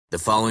The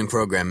following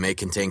program may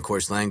contain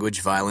coarse language,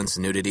 violence,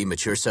 nudity,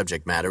 mature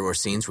subject matter, or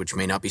scenes which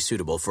may not be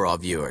suitable for all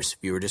viewers.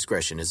 Viewer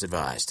discretion is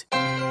advised.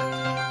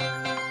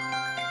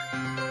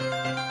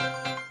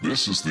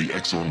 This is the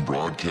X-Zone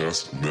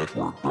Broadcast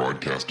Network,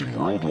 broadcasting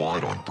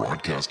worldwide on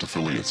broadcast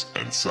affiliates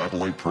and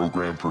satellite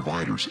program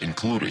providers,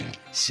 including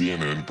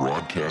CNN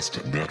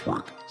Broadcast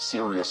Network,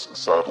 Sirius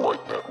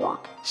Satellite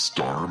Network,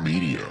 Star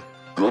Media,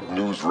 Good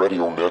News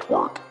Radio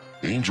Network,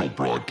 Angel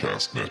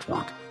Broadcast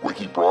Network,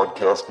 Wiki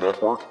Broadcast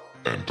Network,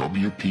 and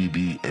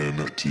WPBN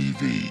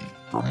TV.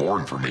 For more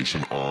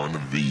information on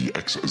the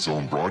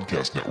X-Zone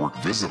Broadcast Network,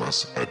 visit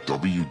us at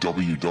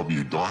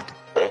www.xzbn.net.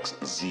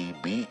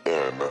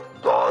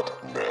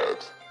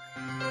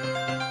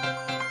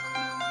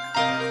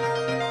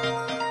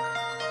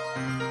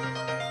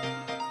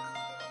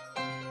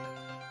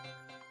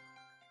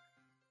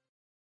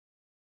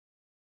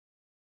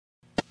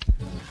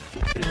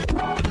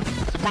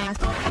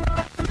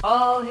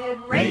 All Hit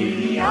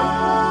Radio.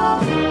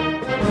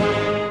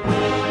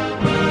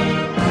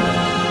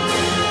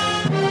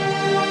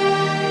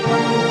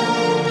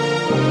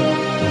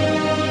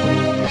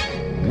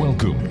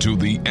 Welcome to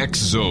the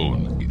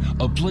X-Zone,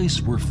 a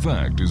place where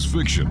fact is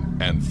fiction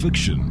and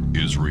fiction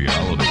is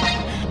reality.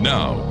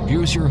 Now,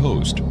 here's your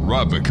host,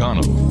 Rob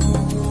McConnell.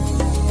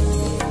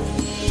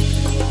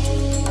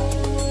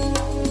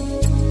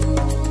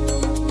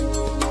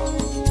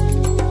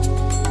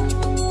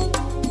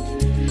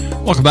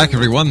 Welcome back,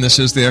 everyone. This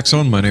is the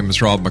X-Zone. My name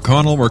is Rob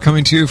McConnell. We're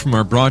coming to you from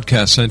our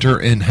broadcast center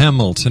in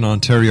Hamilton,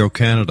 Ontario,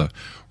 Canada.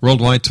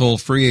 Worldwide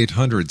toll-free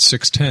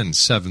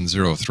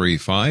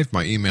 800-610-7035.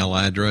 My email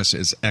address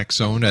is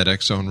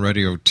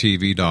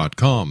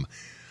xzone@xzoneradiotv.com.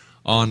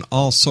 On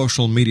all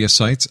social media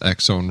sites,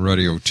 X-Zone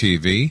Radio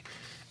TV,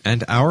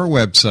 and our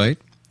website,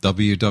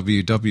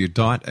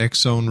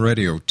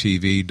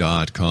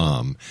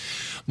 www.xzoneradiotv.com.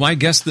 My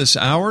guest this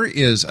hour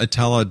is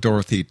Atala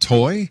Dorothy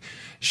Toy.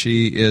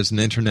 She is she's an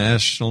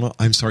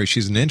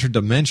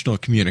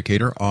interdimensional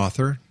communicator,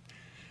 author,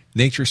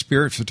 nature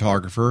spirit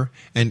photographer,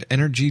 and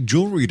energy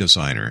jewelry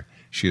designer.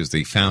 She is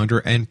the founder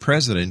and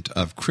president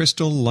of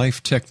Crystal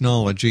Life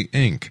Technology,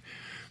 Inc.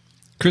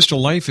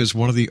 Crystal Life is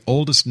one of the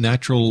oldest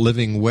natural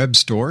living web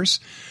stores,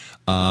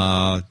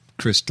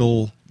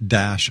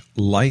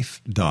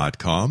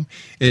 crystal-life.com.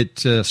 It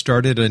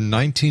started in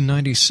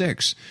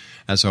 1996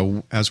 as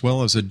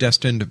well as a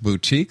destined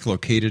boutique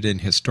located in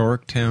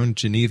historic town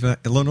Geneva,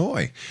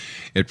 Illinois.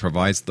 It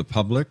provides the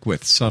public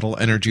with subtle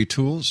energy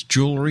tools,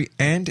 jewelry,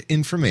 and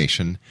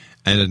information,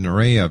 and an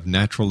array of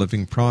natural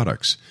living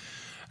products.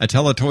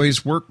 Atala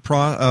Toy's work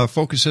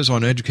focuses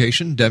on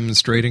education,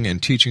 demonstrating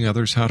and teaching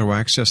others how to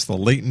access the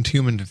latent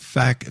human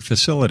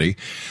facility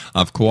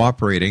of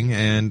cooperating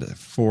and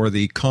for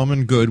the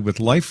common good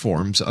with life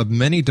forms of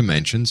many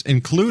dimensions,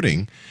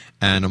 including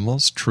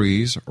animals,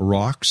 trees,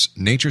 rocks,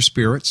 nature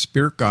spirits,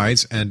 spirit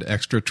guides, and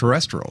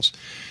extraterrestrials.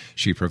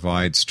 She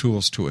provides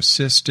tools to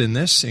assist in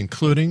this,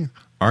 including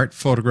art,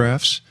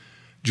 photographs,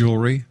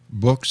 jewelry,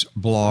 books,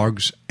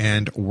 blogs,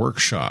 and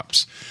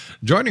workshops.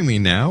 Joining me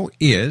now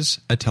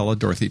is Atala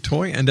Dorothy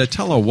Toy. And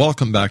Atala,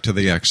 welcome back to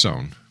the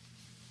X-Zone.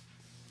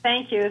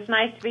 Thank you. It's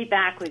nice to be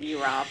back with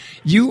you, Rob.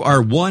 You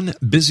are one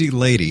busy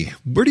lady.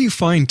 Where do you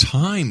find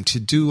time to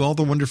do all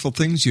the wonderful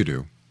things you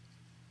do?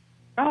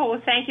 Oh,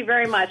 well, thank you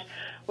very much.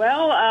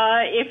 Well,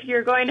 if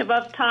you're going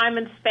above time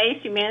and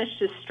space, you manage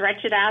to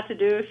stretch it out to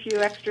do a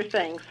few extra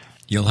things.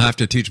 You'll have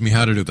to teach me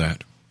how to do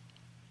that.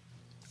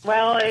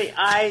 Well,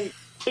 I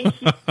think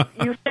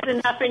you fit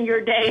enough in your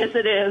day as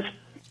it is.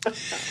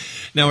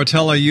 Now,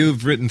 Atala,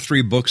 you've written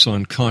 3 books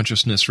on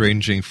consciousness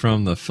ranging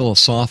from the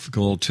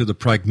philosophical to the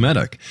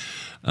pragmatic.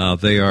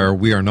 They are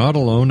We Are Not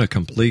Alone, A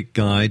Complete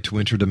Guide to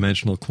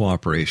Interdimensional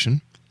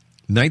Cooperation,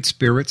 Night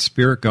Spirits,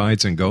 Spirit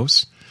Guides and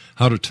Ghosts,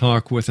 How to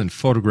Talk with and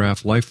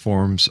Photograph Life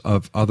Forms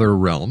of Other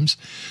Realms,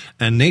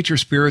 and Nature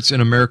Spirits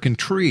in American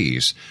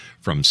Trees,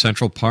 from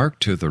Central Park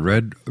to the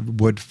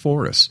Redwood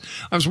Forest.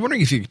 I was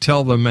wondering if you could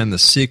tell them and the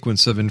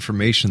sequence of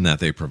information that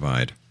they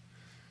provide.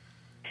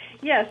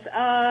 Yes.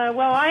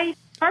 Well, I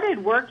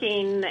started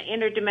working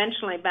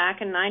interdimensionally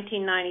back in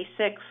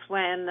 1996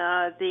 when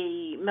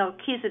the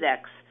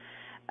Melchizedeks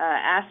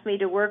asked me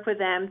to work with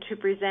them to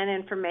present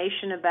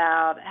information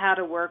about how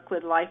to work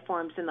with life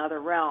forms in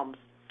other realms.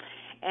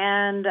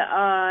 And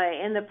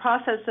in the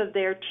process of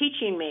their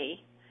teaching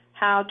me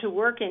how to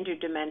work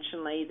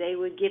interdimensionally, they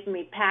would give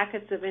me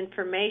packets of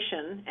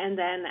information and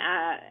then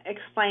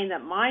explain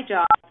that my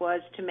job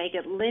was to make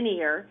it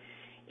linear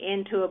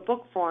into a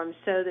book form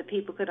so that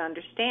people could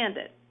understand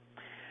it.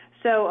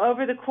 So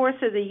over the course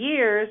of the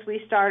years, we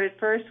started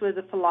first with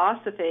the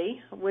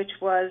philosophy, which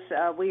was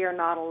We Are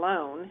Not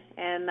Alone,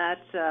 and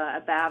that's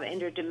about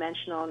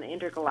interdimensional and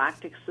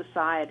intergalactic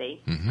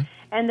society. Mm-hmm.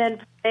 And then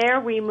from there,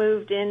 we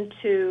moved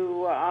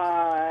into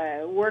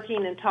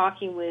working and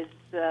talking with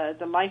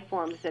the life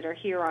forms that are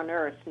here on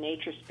Earth,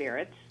 nature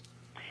spirits.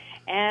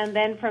 And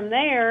then from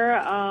there,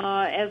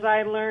 as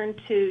I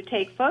learned to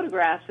take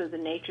photographs of the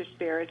nature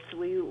spirits,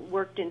 we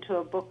worked into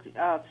a book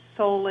of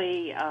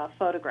solely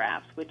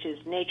photographs, which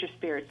is Nature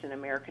Spirits in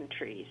American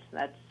Trees.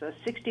 That's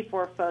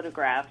 64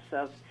 photographs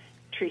of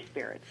tree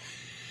spirits.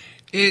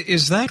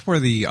 Is that where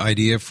the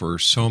idea for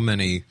so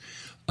many...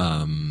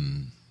 let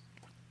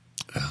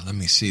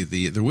me see.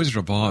 The Wizard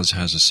of Oz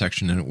has a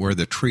section in it where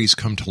the trees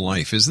come to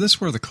life. Is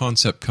this where the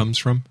concept comes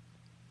from?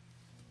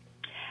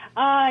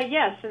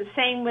 Yes, and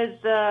same with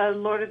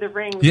Lord of the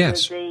Rings.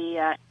 Yes.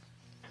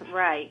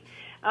 Right.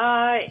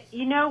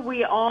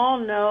 We all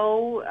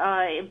know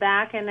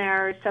back in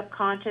our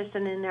subconscious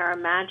and in our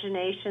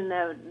imagination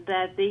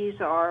that these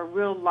are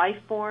real life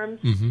forms.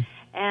 Mm-hmm.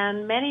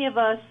 And many of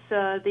us,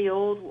 the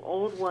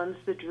old ones,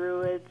 the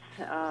Druids,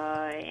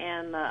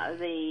 and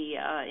the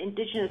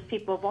indigenous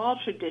people of all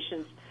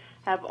traditions,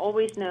 have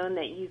always known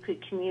that you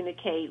could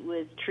communicate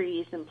with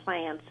trees and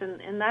plants.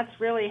 And that's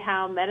really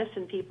how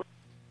medicine people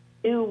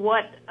knew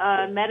what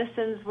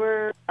medicines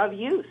were of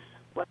use,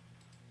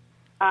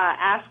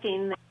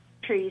 asking the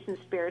trees and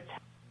spirits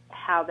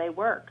how they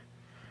work.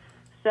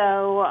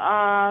 So,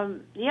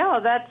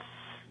 that's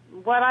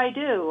what I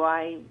do.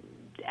 I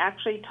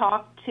actually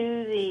talk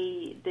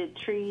to the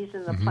trees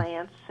and the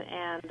plants,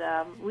 and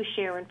we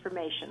share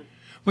information.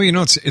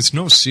 Well, it's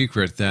no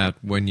secret that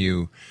when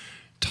you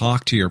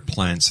talk to your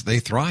plants, they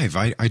thrive.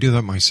 I do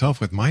that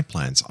myself with my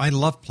plants. I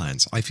love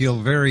plants. I feel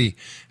very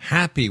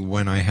happy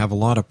when I have a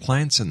lot of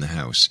plants in the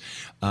house.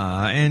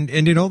 And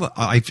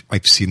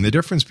I've seen the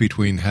difference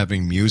between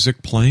having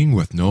music playing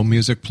with no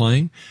music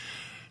playing.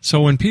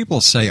 So when people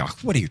say, "Oh,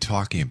 what are you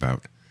talking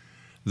about?"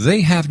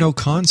 They have no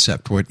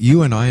concept. What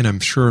you and I, and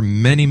I'm sure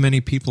many, many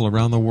people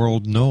around the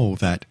world know,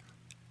 that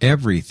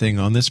everything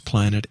on this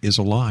planet is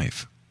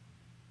alive.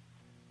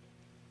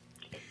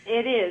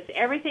 It is.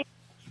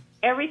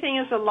 Everything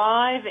is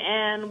alive,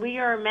 and we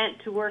are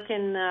meant to work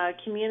in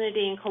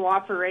community and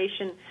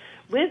cooperation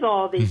with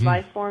all these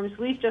life forms.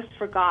 We've just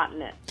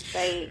forgotten it.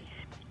 They're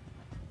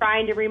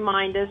trying to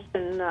remind us,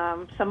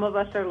 and some of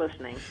us are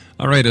listening.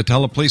 All right,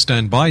 Atala, please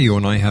stand by. You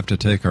and I have to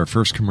take our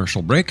first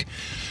commercial break.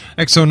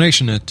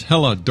 Exonation,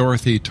 Atala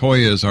Dorothy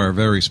Toya is our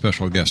very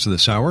special guest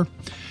this hour,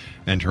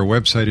 and her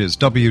website is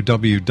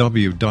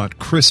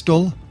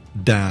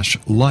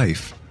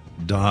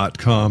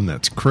www.crystal-life.com.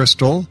 That's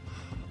crystal-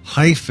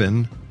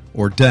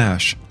 or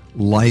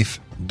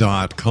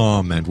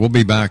 -life.com. And we'll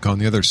be back on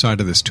the other side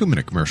of this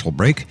 2-minute commercial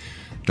break.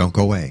 Don't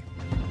go away.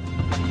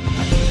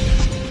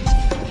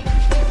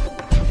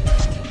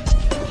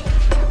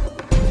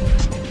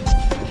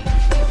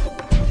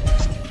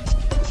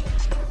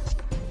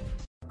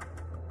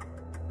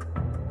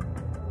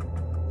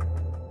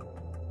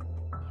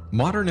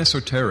 Modern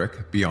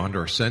Esoteric, Beyond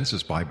Our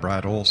Senses by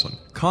Brad Olson,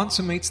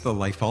 consummates the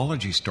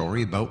lifeology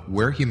story about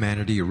where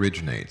humanity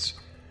originates.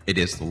 It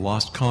is the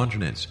lost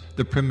continents,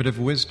 the primitive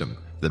wisdom,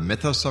 the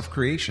mythos of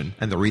creation,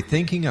 and the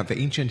rethinking of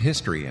ancient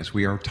history as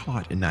we are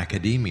taught in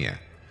academia.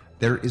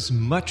 There is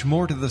much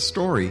more to the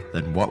story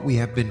than what we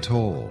have been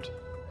told.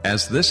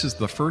 As this is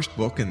the first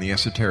book in the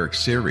Esoteric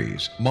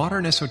series,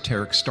 Modern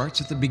Esoteric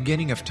starts at the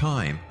beginning of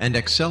time and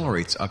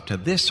accelerates up to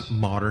this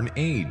modern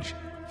age.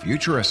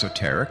 Future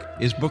Esoteric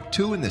is book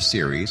 2 in the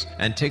series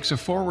and takes a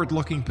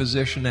forward-looking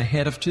position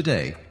ahead of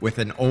today with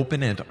an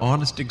open and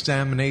honest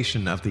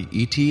examination of the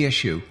ET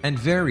issue and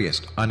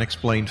various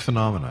unexplained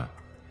phenomena.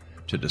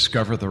 To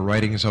discover the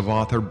writings of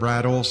author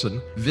Brad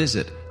Olson,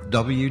 visit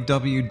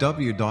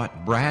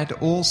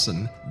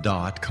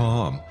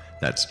www.bradolson.com.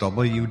 That's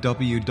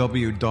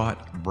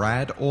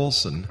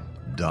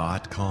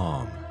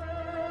www.bradolson.com.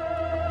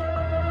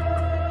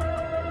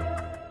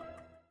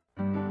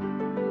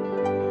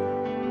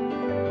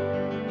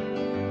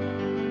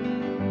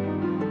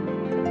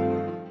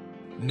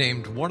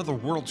 Named one of the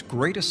world's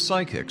greatest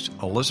psychics,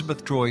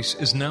 Elizabeth Joyce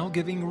is now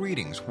giving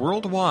readings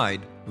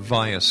worldwide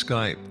via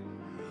Skype.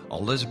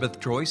 Elizabeth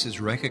Joyce is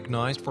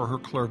recognized for her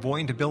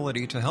clairvoyant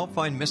ability to help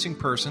find missing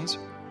persons,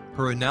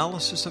 her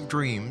analysis of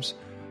dreams,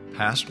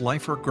 past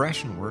life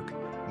regression work,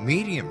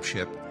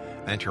 mediumship,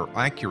 and her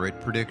accurate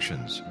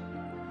predictions.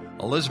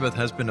 Elizabeth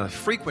has been a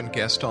frequent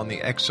guest on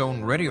the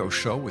X-Zone radio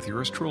show with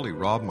yours truly,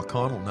 Rob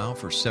McConnell, now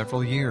for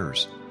several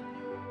years.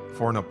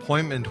 For an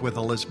appointment with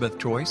Elizabeth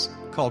Joyce,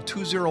 call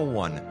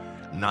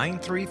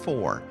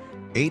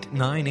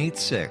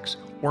 201-934-8986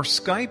 or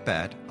Skype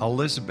at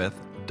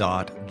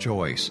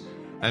elizabeth.joyce.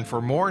 And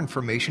for more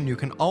information, you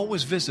can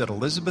always visit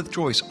Elizabeth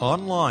Joyce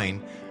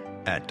online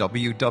at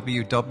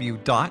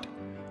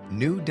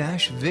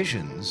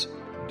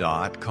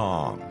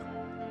www.new-visions.com.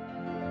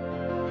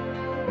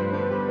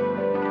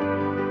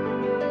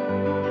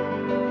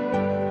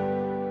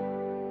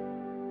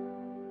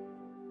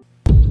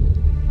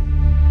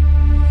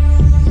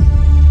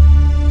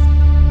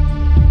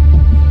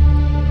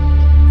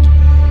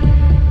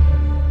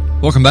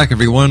 Welcome back,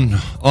 everyone.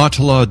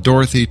 Atala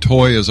Dorothy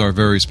Toy is our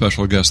very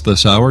special guest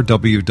this hour.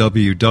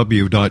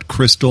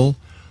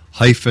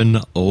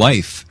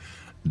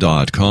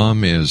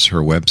 www.crystal-life.com is her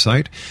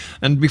website.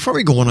 And before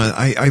we go on,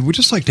 I would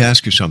just like to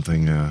ask you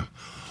something,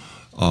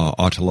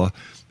 Atala.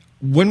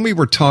 when we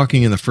were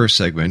talking in the first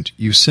segment,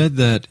 you said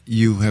that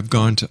you have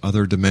gone to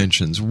other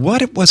dimensions.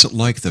 What was it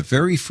like the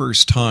very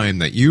first time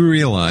that you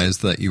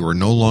realized that you were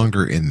no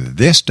longer in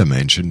this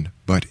dimension,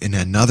 but in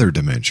another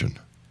dimension?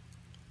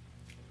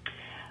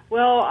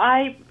 Well,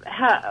 I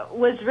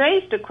was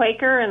raised a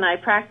Quaker, and I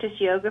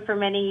practiced yoga for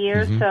many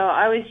years, so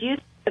I was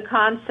used to the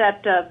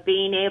concept of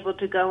being able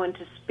to go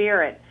into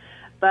spirit.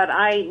 But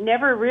I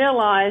never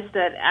realized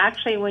that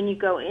actually when you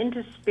go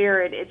into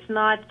spirit, it's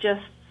not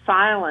just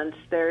silence.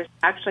 There's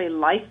actually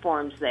life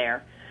forms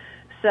there.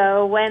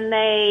 So when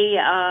they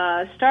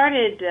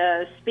started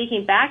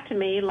speaking back to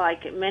me,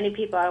 like many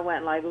people, I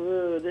went like,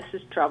 ooh, this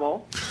is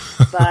trouble.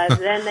 But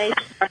then they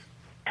started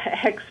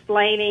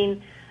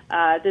explaining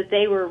that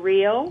they were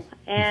real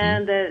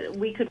and that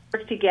we could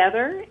work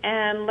together,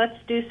 and let's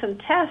do some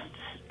tests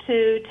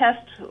to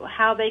test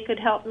how they could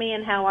help me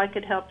and how I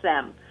could help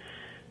them.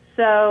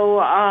 So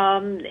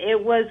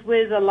it was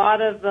with a lot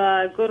of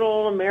good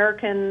old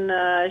American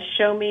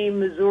show-me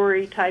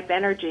Missouri type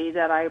energy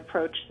that I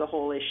approached the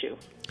whole issue.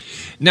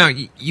 Now,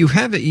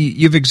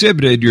 you've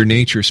exhibited your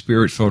nature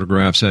spirit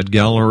photographs at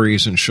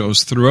galleries and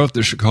shows throughout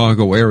the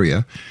Chicago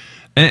area,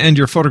 and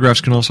your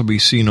photographs can also be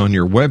seen on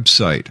your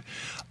website.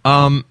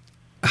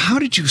 How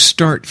did you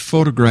start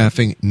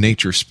photographing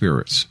nature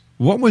spirits?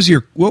 What was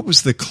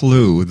the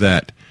clue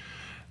that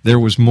there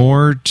was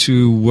more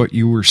to what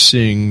you were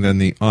seeing than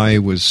the eye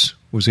was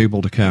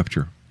able to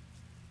capture?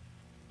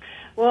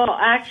 Well,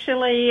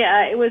 actually,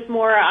 it was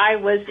more I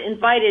was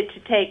invited to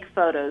take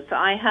photos.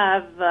 I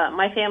have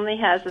my family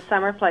has a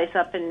summer place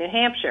up in New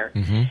Hampshire,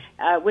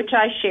 which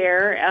I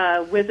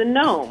share with a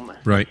gnome.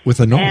 Right, with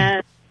a gnome.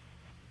 And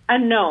a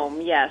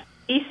gnome, yes.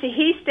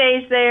 He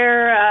stays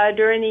there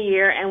during the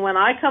year, and when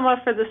I come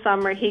up for the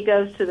summer, he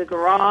goes to the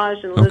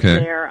garage and lives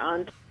there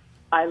until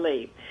I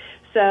leave.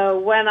 So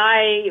when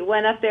I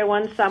went up there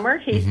one summer,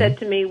 he said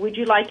to me, would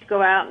you like to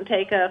go out and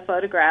take a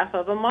photograph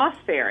of a moss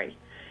fairy?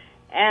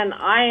 And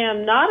I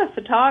am not a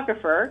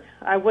photographer.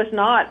 I was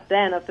not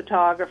then a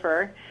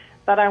photographer,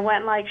 but I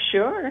went like,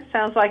 sure,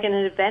 sounds like an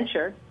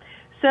adventure.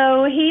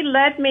 So he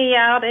led me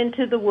out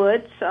into the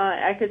woods.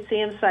 I could see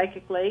him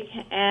psychically,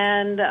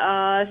 and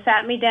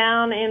sat me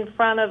down in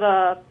front of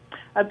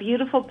a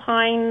beautiful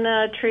pine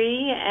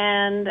tree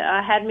and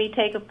had me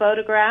take a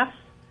photograph.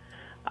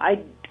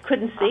 I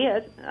couldn't see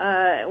it.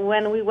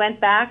 When we went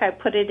back, I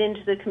put it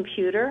into the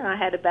computer. I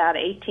had about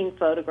 18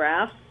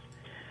 photographs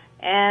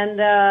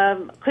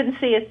and couldn't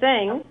see a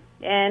thing.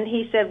 And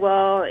he said,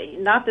 well,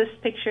 not this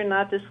picture,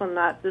 not this one,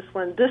 not this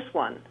one, this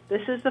one.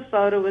 This is the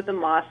photo with the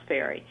moss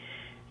fairy.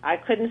 I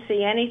couldn't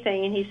see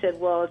anything, and he said,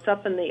 well, it's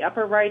up in the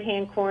upper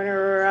right-hand corner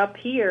or up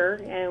here.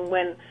 And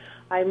when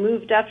I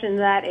moved up in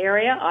that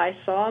area, I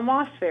saw a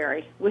moss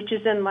fairy, which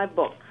is in my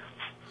book.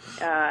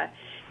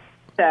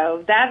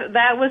 So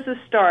that was the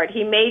start.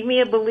 He made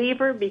me a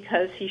believer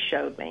because he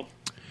showed me.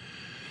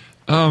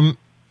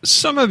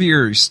 Some of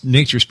your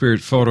nature spirit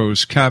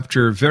photos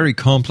capture very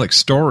complex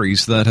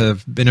stories that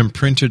have been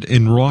imprinted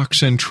in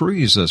rocks and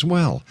trees as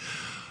well.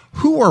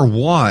 Who or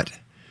what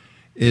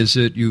is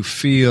it you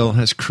feel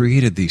has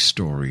created these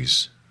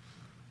stories?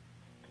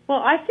 Well,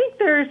 I think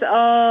there's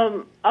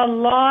a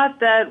lot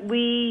that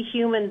we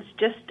humans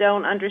just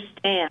don't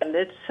understand.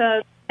 It's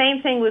the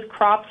same thing with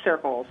crop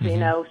circles. You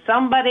know,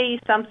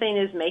 something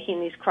is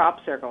making these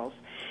crop circles.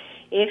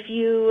 If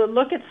you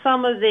look at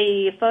some of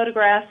the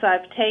photographs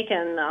I've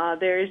taken,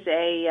 there's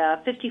a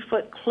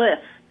 50-foot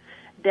cliff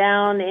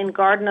down in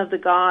Garden of the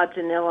Gods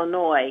in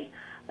Illinois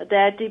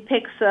that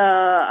depicts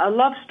a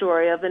love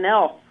story of an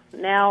elf.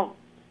 Now,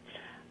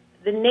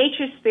 the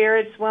nature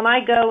spirits, when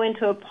I go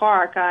into a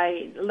park,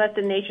 I let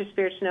the nature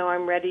spirits know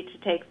I'm ready to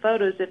take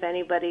photos if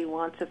anybody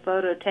wants a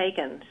photo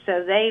taken.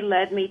 So they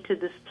led me to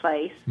this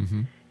place.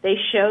 They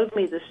showed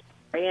me the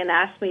story and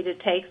asked me to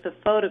take the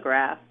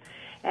photograph.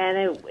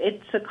 And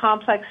it's a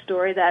complex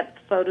story. That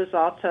photo's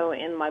also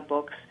in my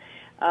books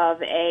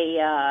of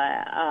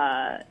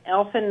a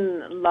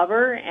elfin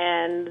lover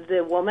and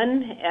the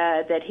woman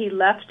that he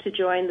left to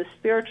join the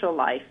spiritual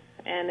life.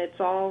 And it's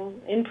all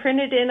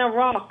imprinted in a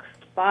rock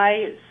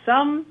by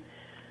some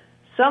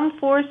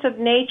force of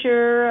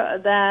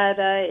nature that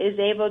is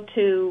able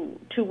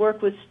to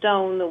work with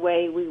stone the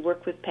way we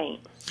work with paint.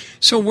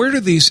 So where do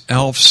these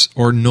elves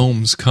or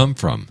gnomes come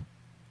from?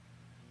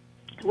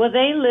 Well,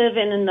 they live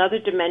in another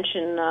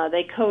dimension.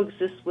 They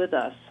coexist with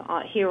us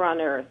here on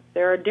Earth.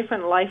 They're a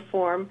different life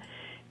form.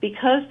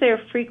 Because their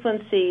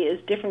frequency is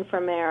different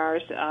from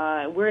ours,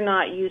 we're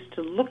not used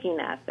to looking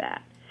at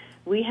that.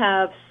 We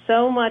have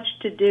so much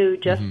to do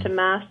just to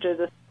master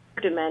the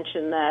third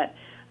dimension that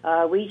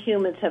we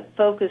humans have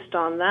focused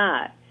on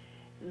that.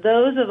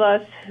 Those of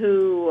us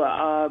who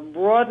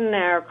broaden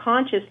our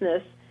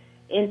consciousness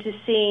into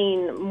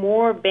seeing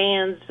more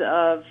bands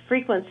of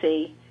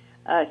frequency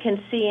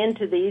can see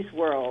into these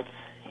worlds.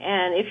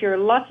 And if you're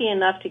lucky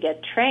enough to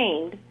get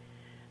trained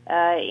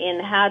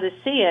in how to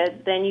see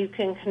it, then you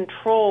can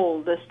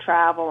control this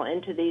travel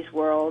into these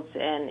worlds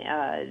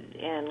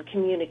and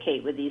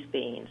communicate with these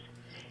beings.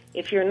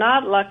 If you're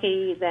not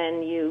lucky,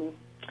 then you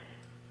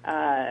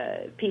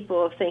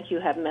people think you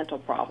have mental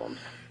problems.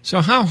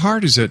 So how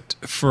hard is it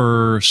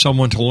for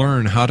someone to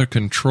learn how to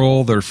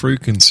control their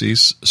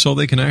frequencies so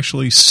they can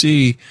actually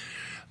see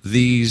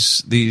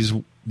these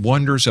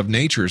wonders of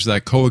natures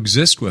that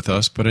coexist with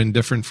us but in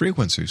different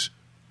frequencies?